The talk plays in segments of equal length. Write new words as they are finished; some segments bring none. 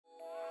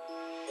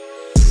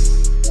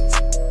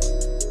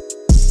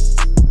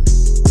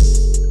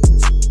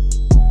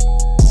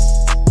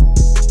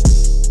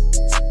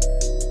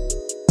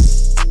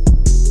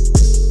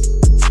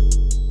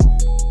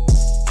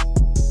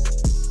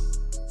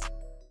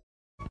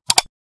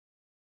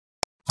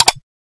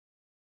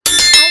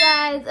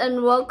guys,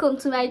 and welcome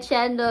to my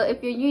channel.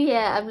 If you're new here,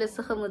 I'm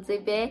Lesego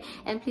Motsepe,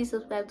 and please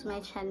subscribe to my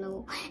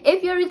channel.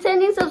 If you're a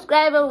returning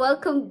subscriber,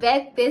 welcome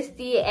back,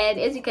 bestie. And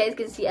as you guys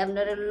can see, I'm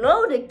not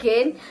alone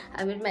again.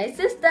 I'm with my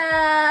sister.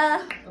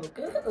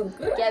 Okay.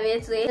 Yeah,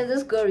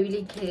 this girl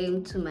really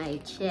came to my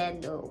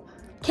channel,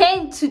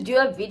 came to do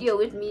a video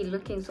with me,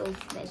 looking so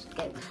snatched,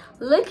 guys.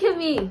 Look at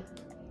me,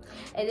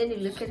 and then you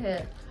look at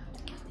her.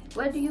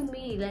 What do you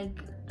mean,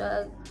 like,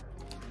 dog?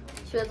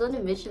 She was on a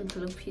mission to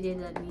look prettier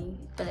than me,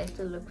 but I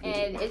still look pretty.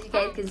 And as you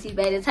guys can see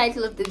by the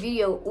title of the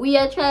video, we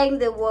are trying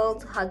the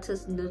world's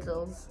hottest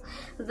noodles.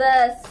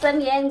 The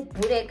Samyang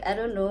Burek, I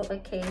don't know,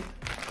 okay.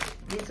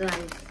 These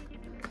ones,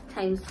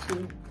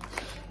 ×2.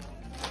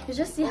 You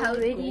just see how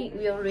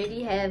we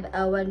already have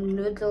our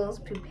noodles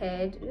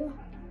prepared.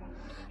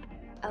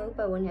 I hope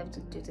I won't have to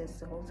do this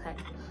the whole time.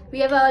 We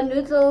have our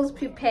noodles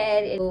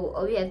prepared, and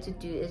all we have to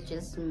do is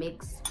just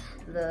mix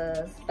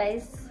the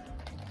spice.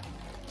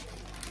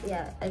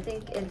 Yeah, I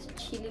think it's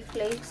chili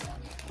flakes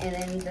and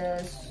then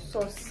the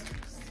sauce,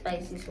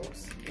 spicy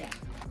sauce. Yeah.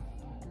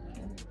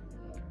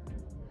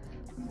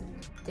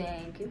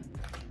 Thank you.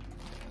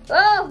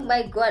 Oh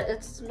my god,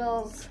 it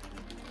smells.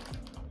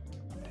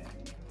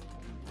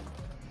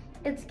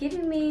 It's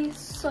giving me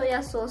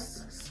soya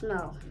sauce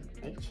smell,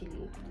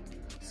 actually.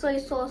 Soy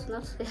sauce,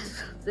 not soya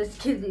sauce. It's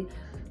giving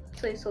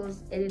soy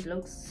sauce, and it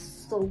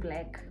looks so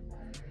black.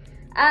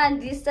 And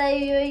this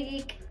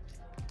is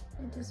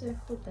your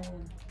food.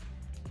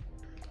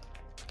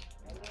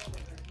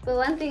 But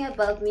one thing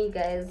about me,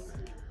 guys,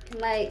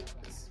 my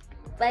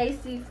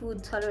spicy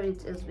food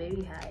tolerance is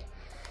very high.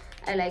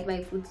 I like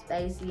my food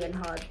spicy and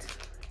hot.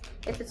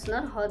 If it's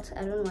not hot,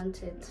 I don't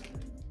want it.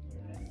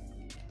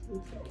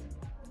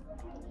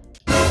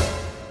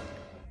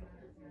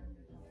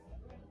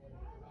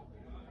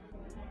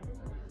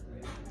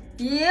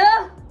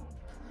 Yeah.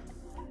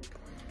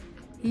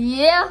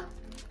 Yeah.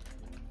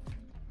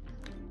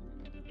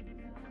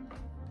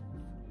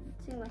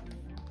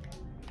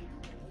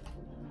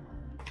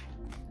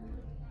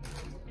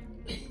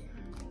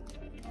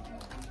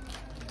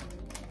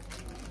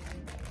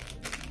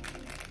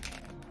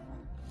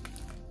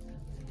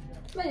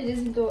 But it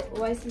isn't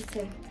why is it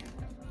safe?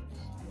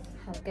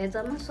 Guys,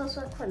 I'm so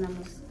no,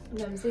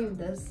 I'm saying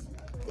this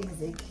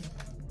exactly.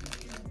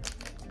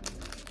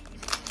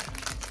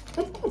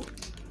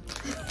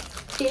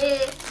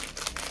 Yeah.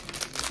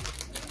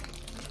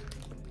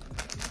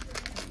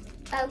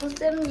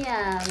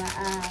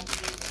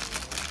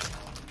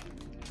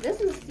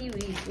 This is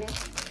seaweed, yeah.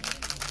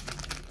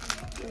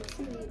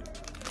 Seaweed.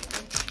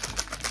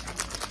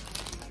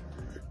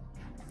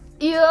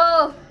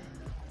 Yo!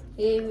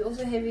 Yeah, we're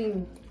also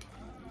having.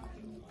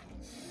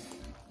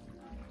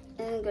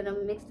 I'm gonna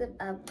mix it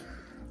up.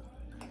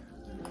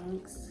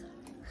 Mix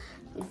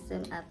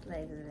them up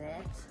like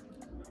that.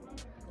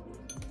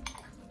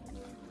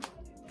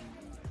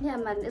 Yeah,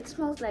 man, it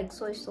smells like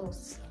soy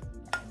sauce.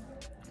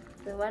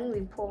 The one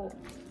we pour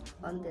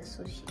on the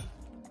sushi.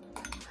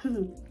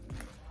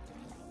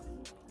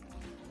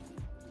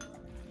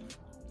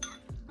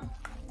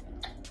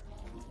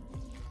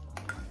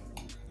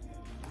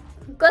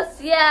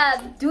 Because, yeah,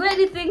 do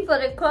anything for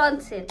the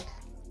content.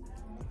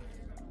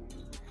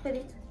 Put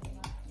it.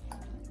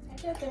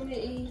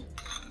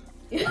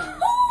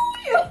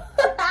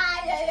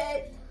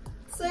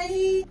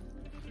 Say.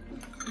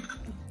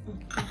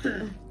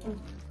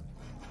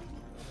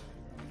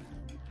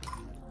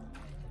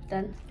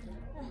 Done.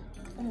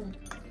 Okay.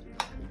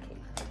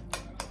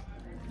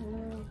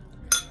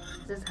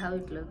 This is how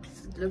it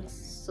looks. It looks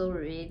so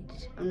red.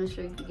 I'm not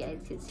sure if you guys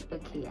can see.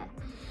 Okay, yeah.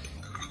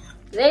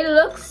 They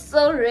look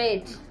so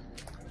red.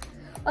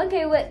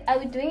 Okay, wait. Are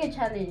we doing a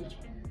challenge?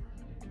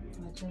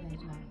 What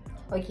challenge now?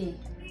 Okay.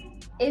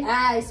 If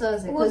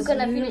who's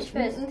gonna finish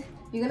first?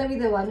 You're gonna be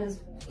the one who's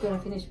gonna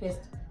finish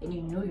first, and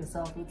you know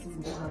yourself. It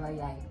isn't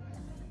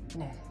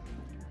no.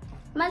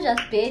 Man,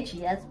 just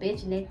veggie. That's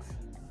veggie next.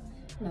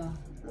 No.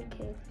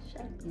 Okay,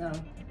 sure. No.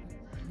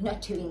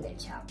 Not doing the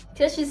job.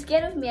 Because she's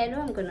scared of me. I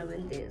know I'm gonna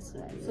win this,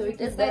 man. So we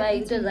can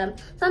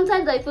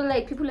sometimes I feel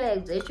like people are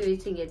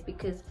exaggerating it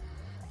because,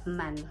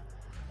 man,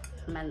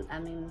 I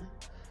mean,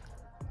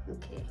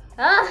 okay.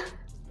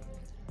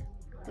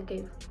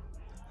 Okay.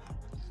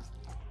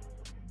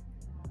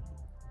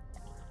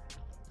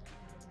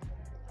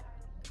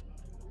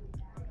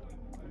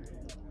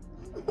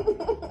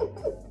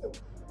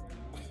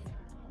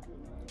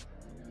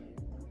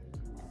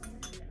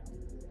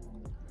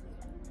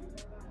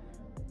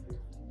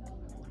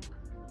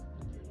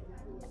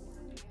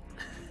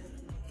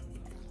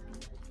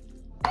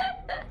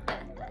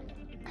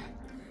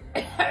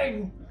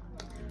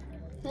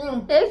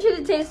 It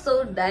actually tastes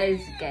so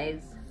nice,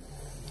 guys.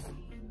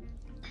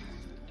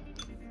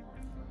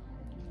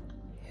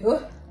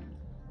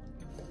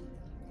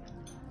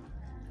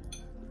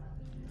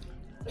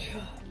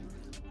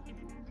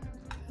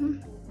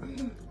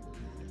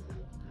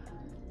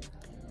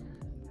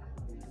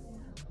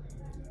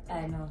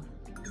 I know.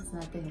 It's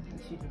nothing.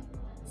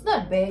 It's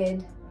not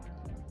bad.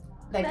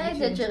 Like I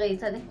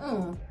exaggerate,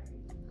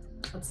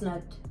 it's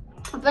not.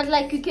 But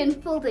like you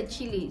can feel the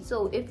chili.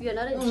 So if you're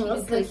not a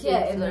chili person,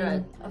 yeah, and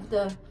then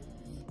after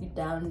you're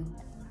done.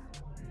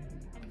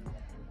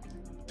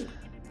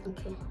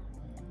 Okay.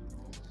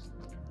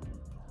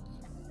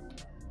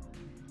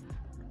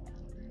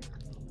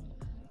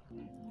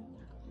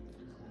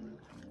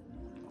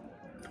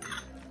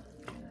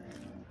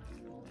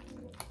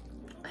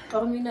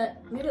 Oh,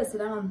 noodles,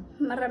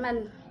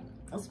 Maraman.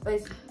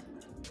 spicy.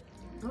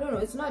 I don't know.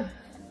 It's not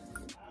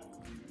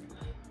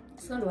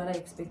what I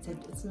expected.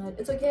 It's not.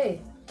 It's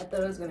okay. I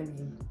thought I was gonna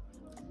be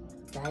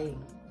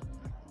dying.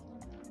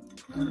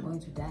 I'm going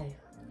to die.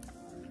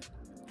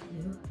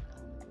 Yeah.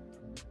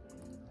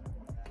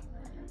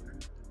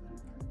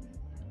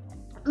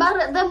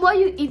 But the more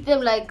you eat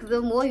them, like the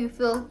more you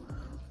feel,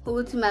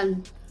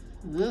 man.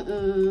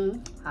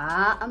 Man.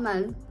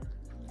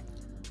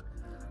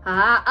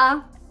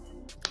 I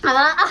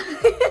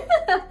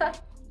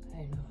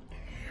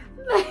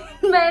know.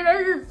 My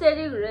nose is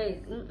turning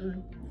red.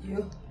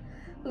 You.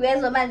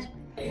 Where's the man?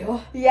 You.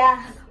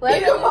 Yeah.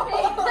 What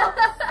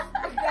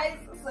Guys,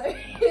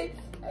 sorry.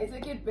 I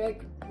took it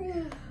back.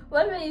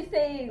 What were you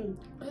saying?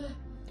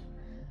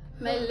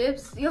 My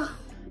lips. Yo.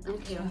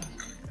 Okay.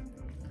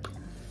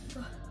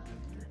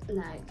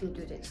 Nah, I can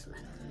do this,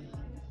 man.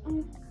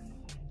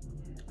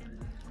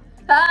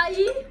 Hi.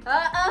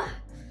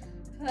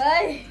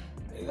 Hi.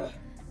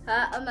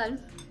 Man.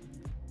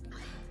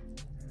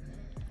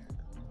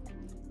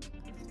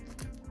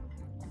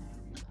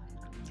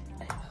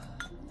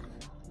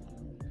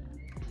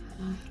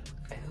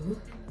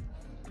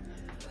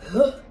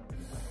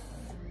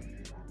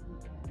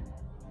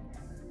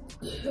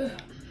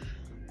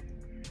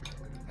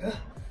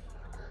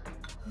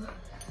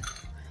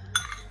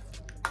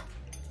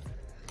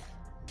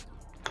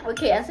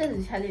 Okay, I said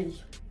the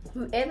challenge.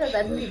 Whoever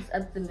that mixes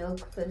up the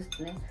milk first,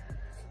 ne?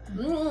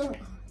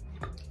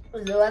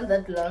 Was the one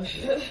that lost.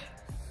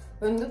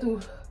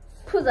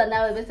 Who's an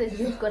hour message?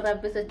 You've got a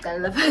message.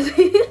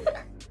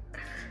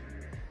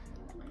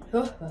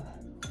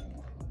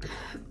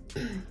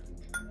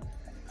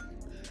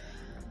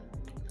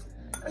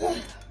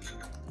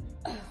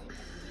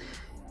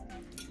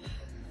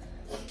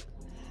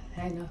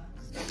 I know.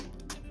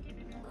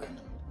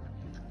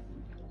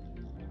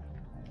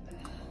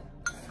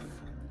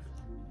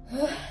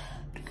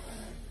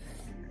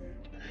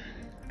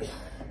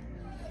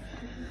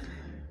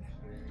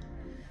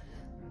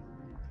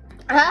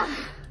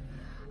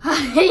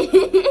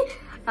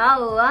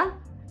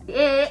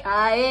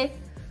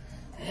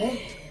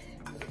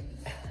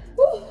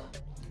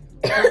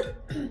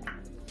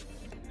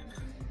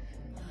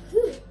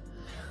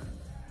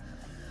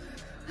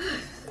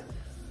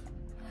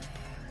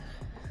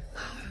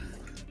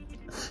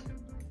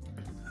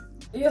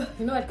 Yeah,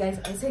 you know what, guys?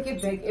 I take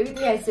it back.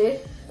 Everything I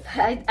said,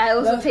 I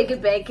also take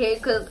it back, okay?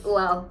 Because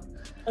wow.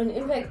 And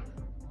in fact,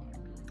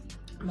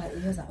 my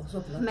ears are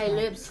also blocked. My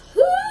lips.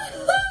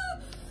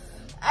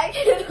 I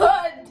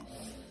cannot.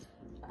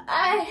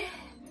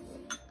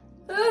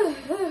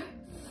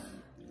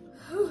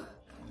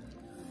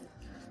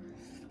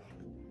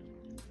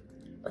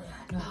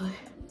 No.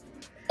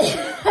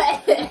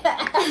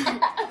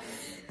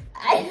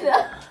 I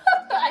know.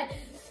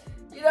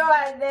 You know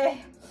what?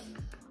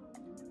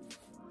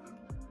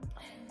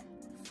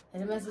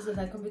 And my sister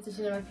that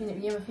competition in my finger.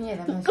 Yeah,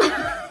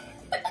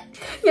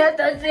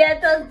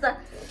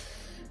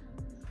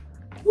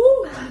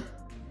 woo.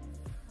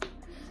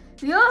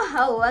 Yo,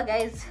 how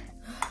guys?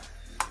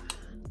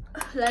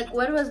 Like,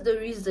 what was the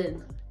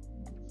reason?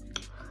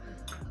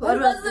 What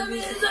was the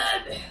reason?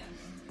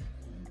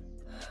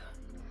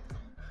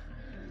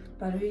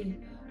 But we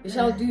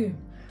shall do.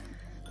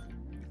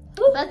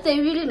 That's a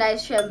really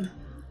nice sham.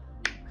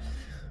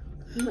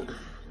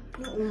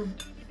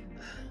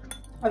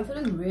 I'm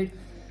feeling weird.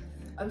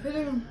 I'm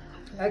feeling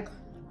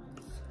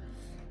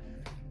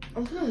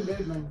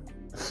weird, man.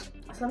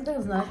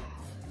 Something's not.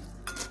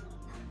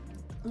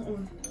 But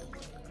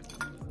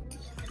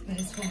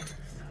it's fine.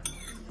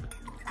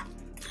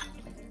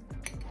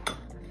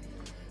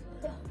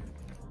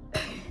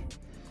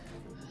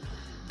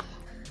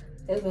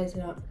 Let's wait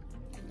it out.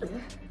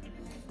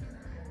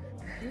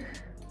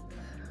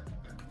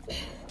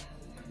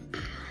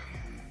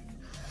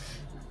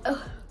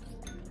 Oh.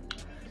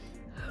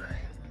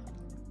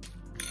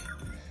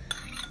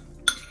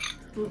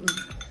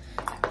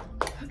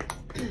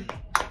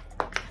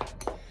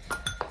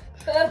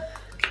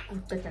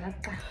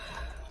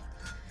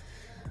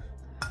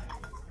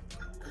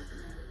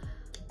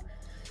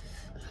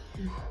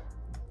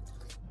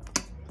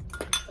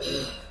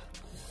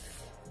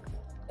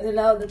 And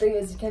now the thing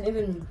is, you can't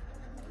even.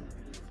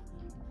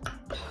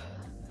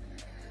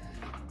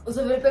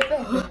 Also, very pepe.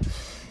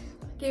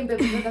 Game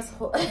pepe, that's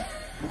hot.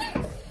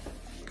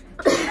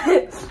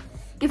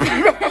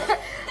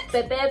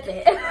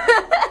 Pepe.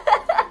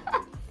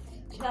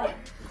 I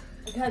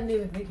can't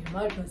even make it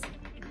mad because.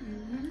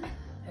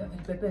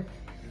 Pepe.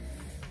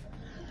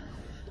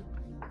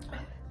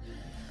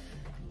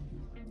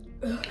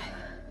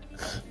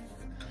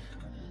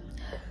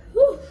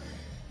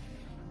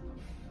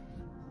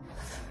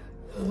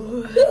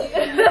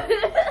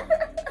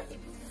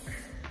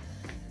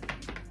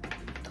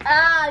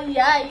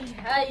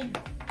 Ay.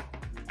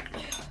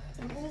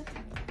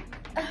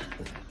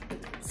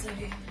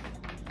 Sorry.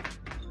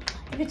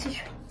 Give me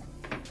tissue.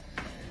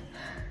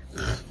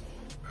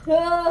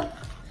 Oh.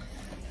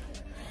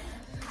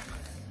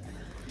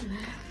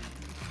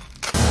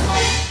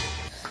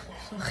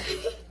 Sorry.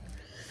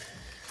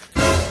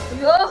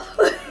 Yo.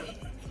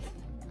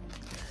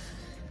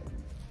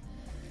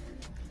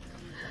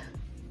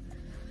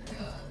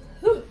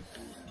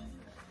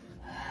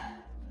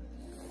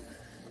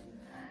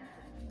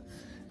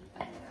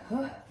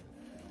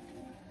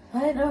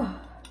 I know.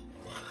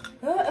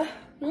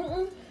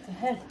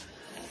 Ahead.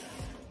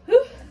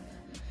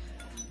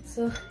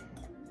 So,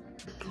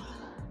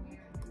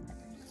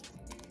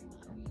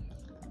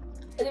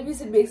 at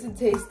least it makes it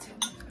taste.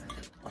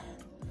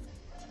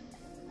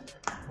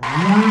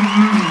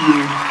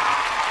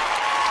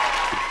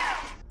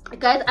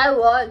 Guys, I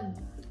won.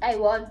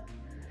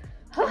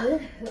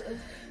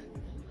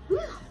 You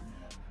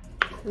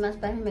must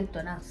buy me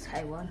McDonald's.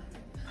 I won.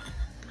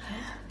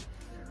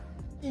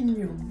 In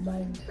your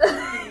mind.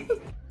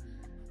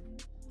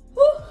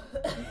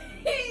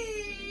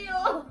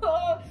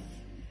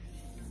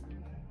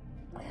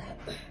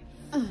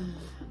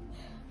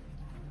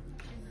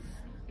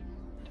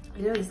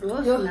 It's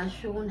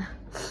nashona.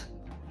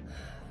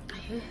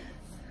 Okay.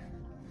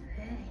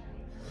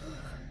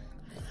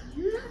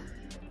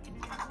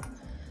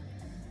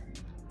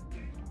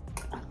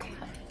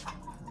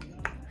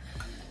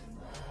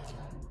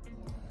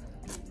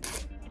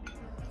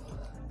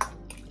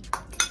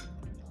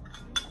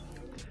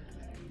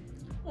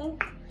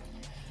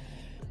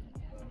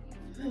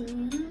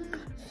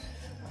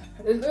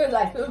 It's weird,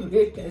 I feel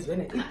weird guys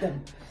when I eat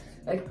them.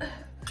 Like,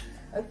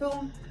 I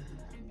feel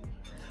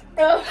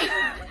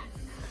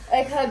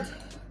I can't.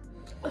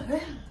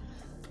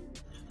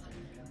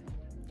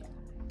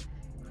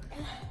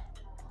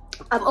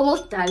 I'm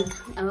almost done.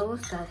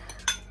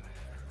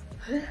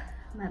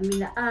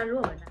 Mamina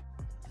alone.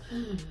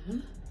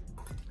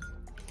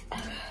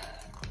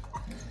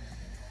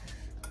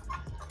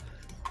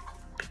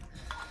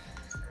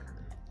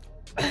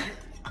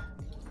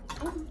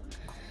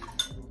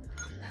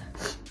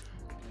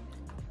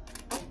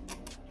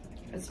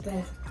 It's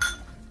bad.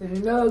 I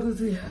don't know how to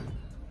see.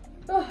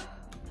 I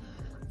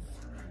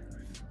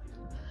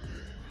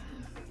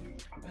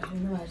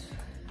don't know.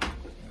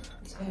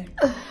 It's bad.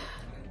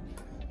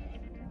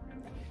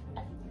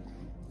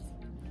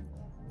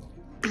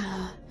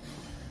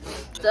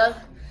 So,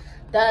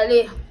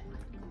 Dali.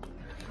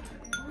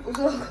 I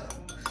can't.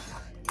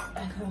 I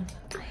can't.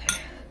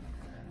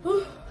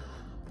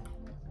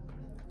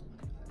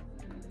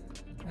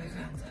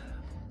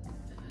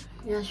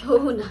 Yeah,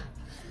 sure.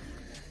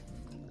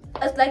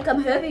 It's like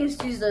I'm having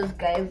scissors,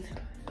 guys.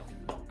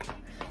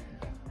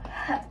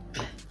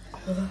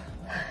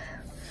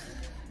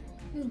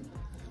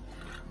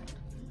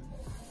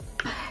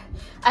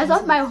 I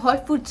thought my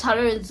hot food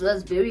tolerance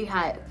was very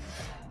high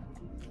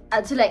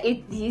until I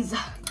ate these.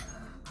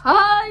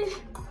 Hi.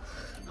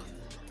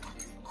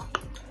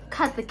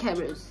 Cut the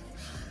cameras.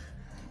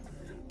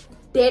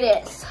 Dead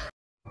ass.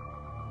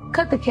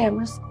 Cut the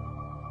cameras.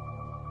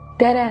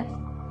 Dead ass.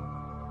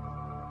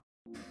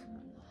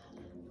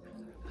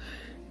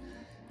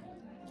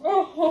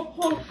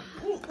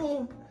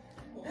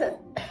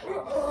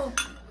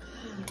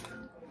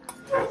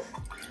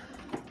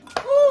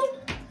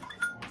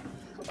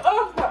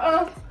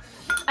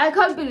 I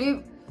can't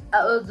believe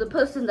I was the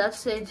person that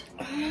said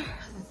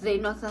they're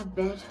not that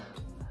bad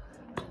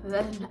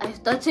when I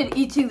started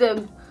eating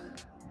them.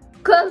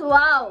 Cause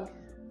wow,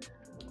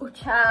 oh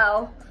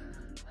chow.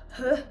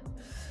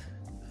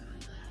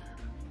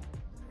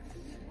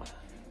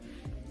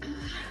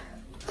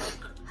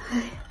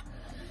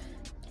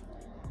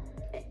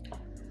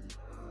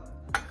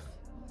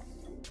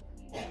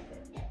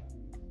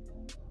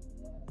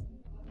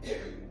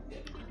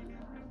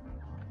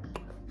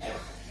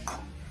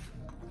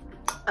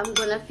 I'm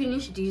gonna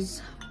finish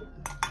these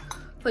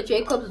for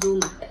Jacob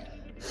Zuma.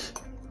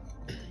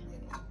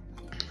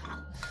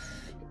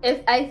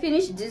 If I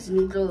finish these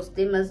noodles,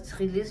 they must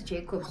release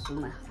Jacob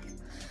Zuma.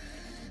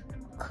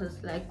 Cause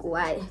like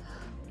why?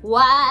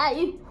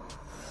 Why?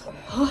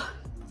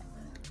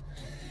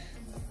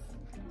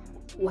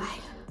 Why?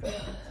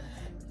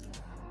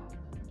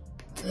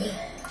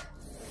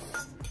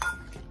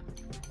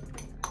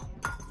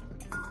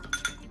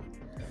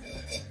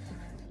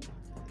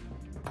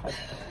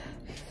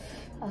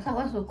 I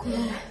was so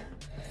cool.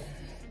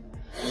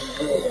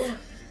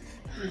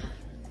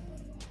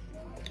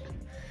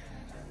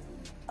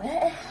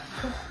 I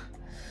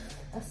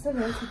still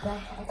need to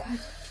die. I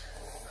can't.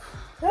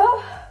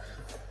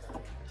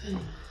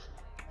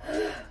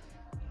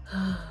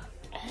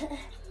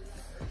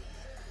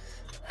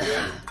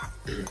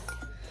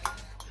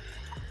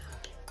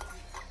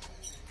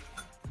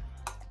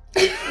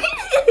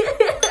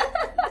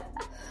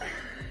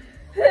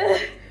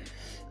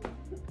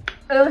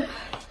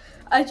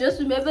 I just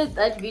remembered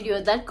that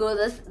video, that girl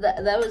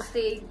that was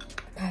saying,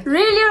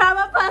 really,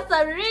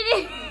 Ramaphosa,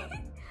 really?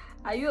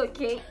 Are you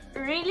okay?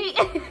 Really?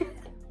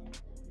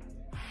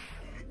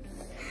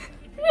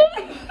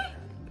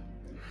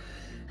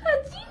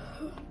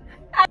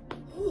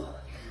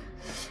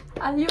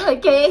 Are you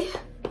okay?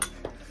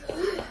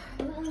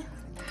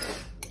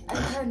 I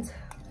can't.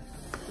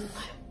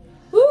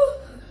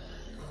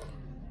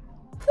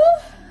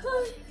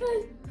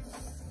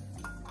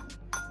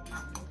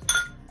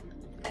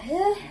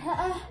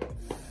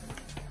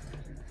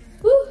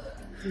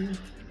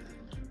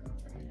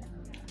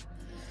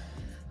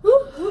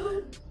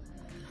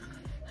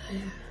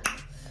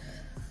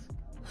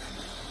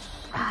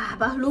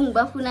 Balung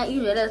bafuna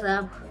ivele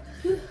zabo.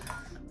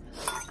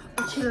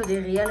 Chilo de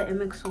real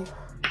MXO.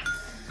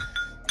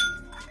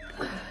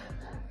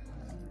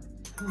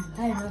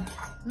 I know.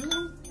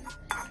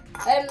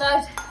 I'm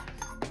not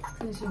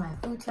finishing my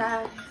food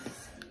time.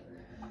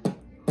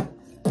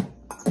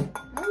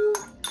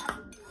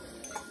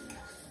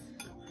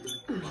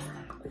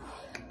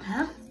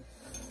 Huh?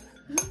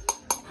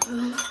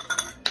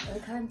 I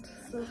can't.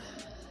 So.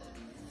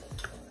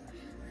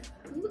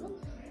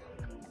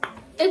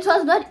 It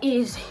was not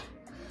easy,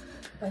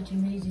 But you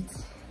made it.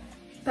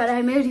 but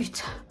I made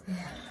it. Yeah.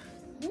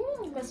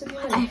 Must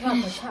have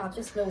been a child.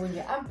 Just know when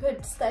your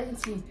armpit starting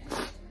to.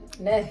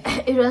 No,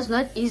 It was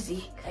not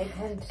easy I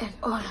can't. at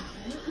all.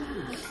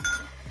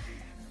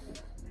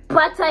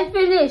 But I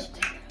finished.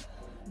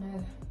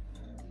 No.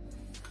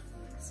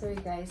 Sorry,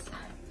 guys.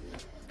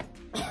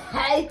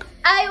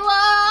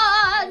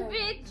 I won!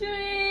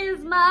 Victory is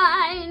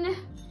mine!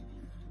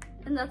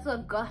 And that's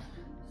on God.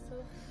 So,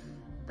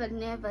 But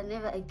never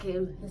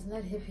again. it's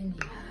not happening.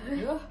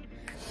 No.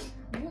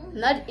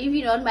 Not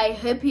even on my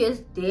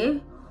happiest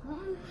day.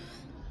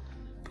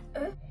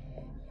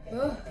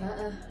 Oh,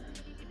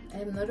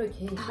 I'm not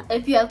okay.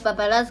 If you have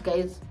papalas,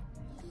 guys,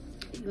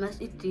 you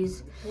must eat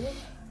this.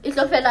 It's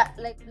not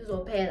like this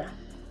opera.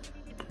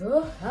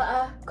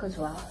 Oh, Cause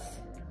wow.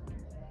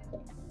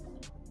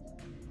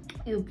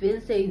 You've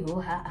been saying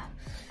oh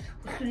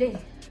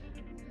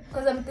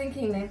Because I'm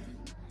thinking, like,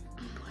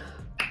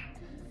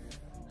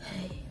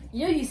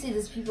 you see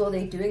these people,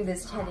 they're doing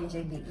this challenge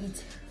and they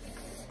eat.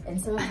 And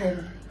some of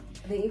them,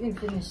 they even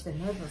finish the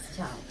noodles,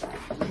 child.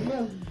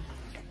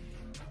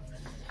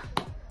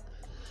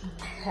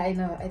 I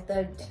know, I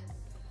thought.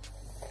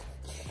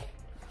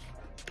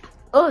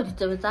 Oh, the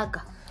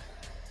Tamataka.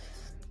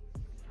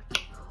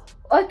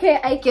 Okay,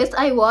 I guess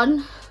I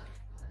won.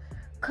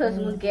 Because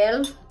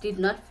Miguel did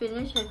not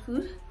finish her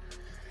food.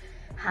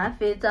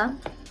 Half it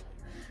done.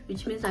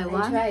 Which means I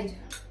won. I tried.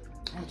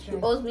 She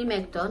owes me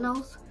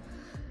McDonald's.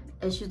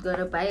 And she's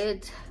gonna buy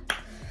it.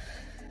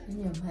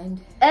 In your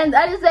mind. And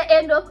that is the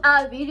end of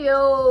our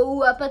video.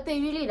 But they're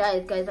really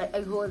nice, guys. I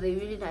know they're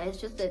really nice.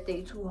 Just that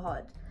they're too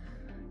hot.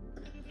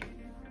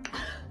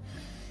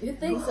 You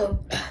think so?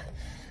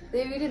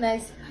 They're really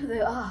nice.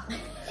 They are.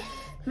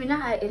 I mean,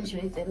 I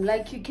enjoy them.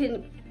 Like you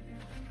can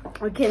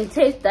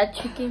taste that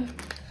chicken.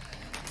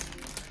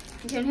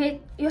 You can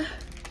hate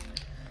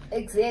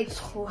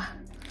Exactly.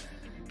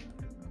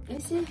 You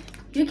see?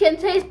 You can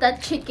taste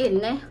that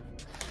chicken, eh?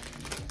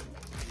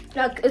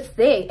 Like it's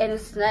there and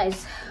it's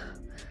nice.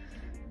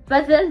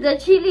 But then the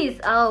chilies,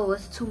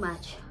 was too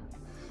much.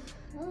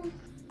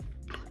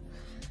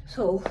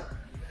 So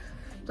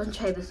don't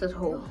try this at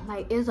home.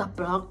 My ears are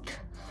blocked.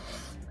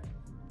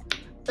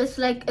 It's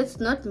like it's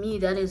not me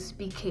that is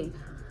speaking.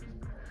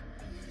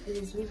 It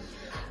is me.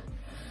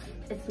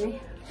 It's me.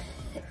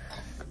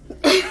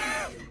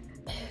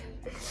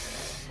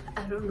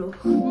 I don't know.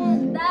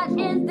 That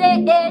is the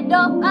end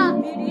of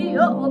our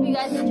video. Hope you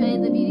guys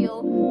enjoyed the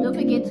video. Don't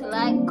forget to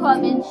like,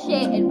 comment,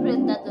 share, and press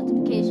that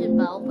notification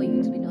bell for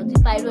you to be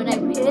notified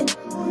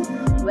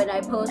when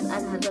I post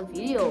another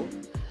video.